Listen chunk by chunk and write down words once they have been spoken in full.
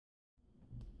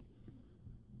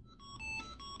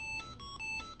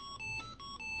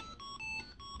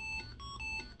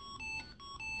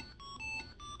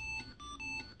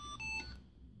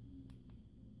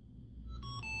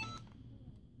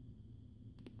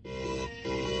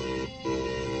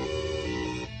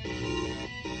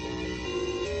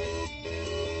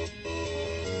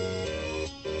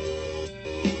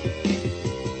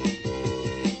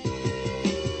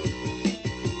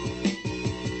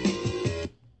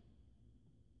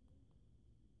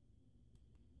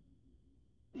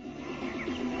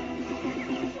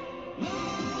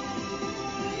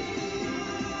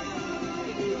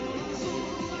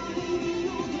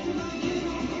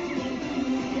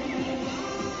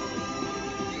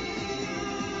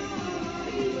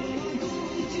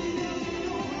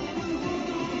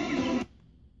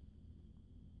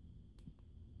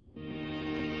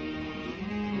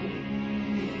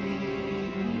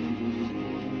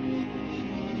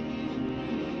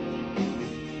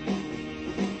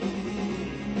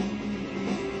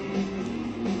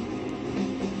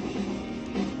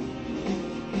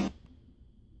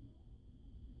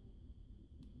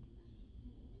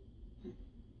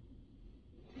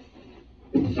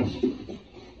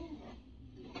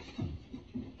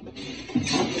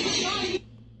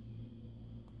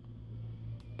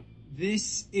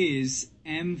This is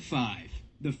M5,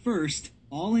 the first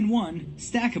all-in-one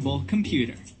stackable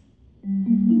computer.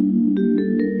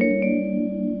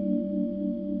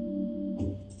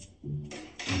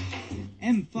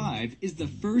 M5 is the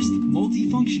first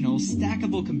multifunctional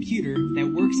stackable computer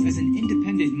that works as an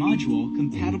independent module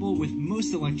compatible with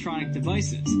most electronic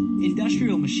devices,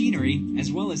 industrial machinery,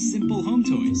 as well as simple home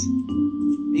toys.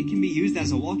 It can be used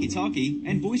as a walkie-talkie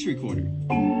and voice recorder.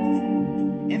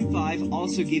 M5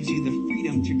 also gives you the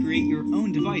freedom to create your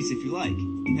own device if you like.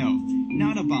 No,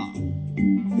 not a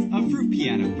bomb. A fruit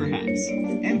piano, perhaps.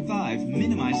 M5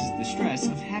 minimizes the stress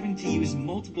of having to use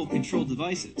multiple control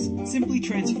devices. Simply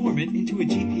transform it into a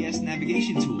GPS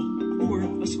navigation tool, or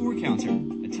a score counter,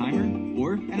 a timer,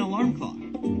 or an alarm clock.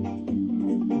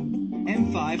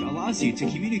 M5 allows you to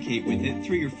communicate with it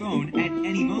through your phone at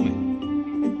any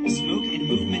moment. Smoke and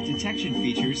movement detection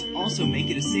features also make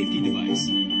it a safety device.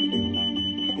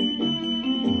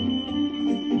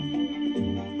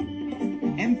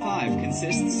 M5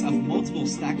 consists of multiple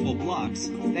stackable blocks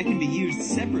that can be used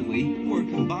separately or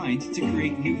combined to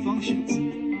create new functions.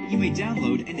 You may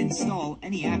download and install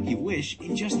any app you wish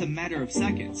in just a matter of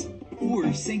seconds,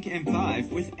 or sync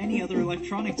M5 with any other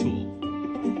electronic tool.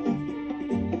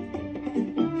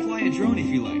 Fly a drone if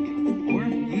you like, or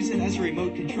use it as a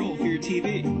remote control for your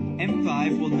TV.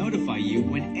 M5 will notify you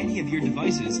when any of your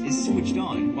devices is switched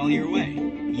on while you're away.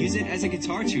 Use it as a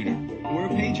guitar tuner or a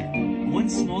pager. One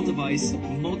small device,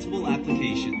 multiple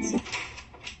applications.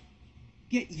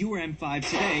 Get your M5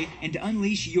 today and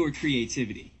unleash your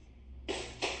creativity.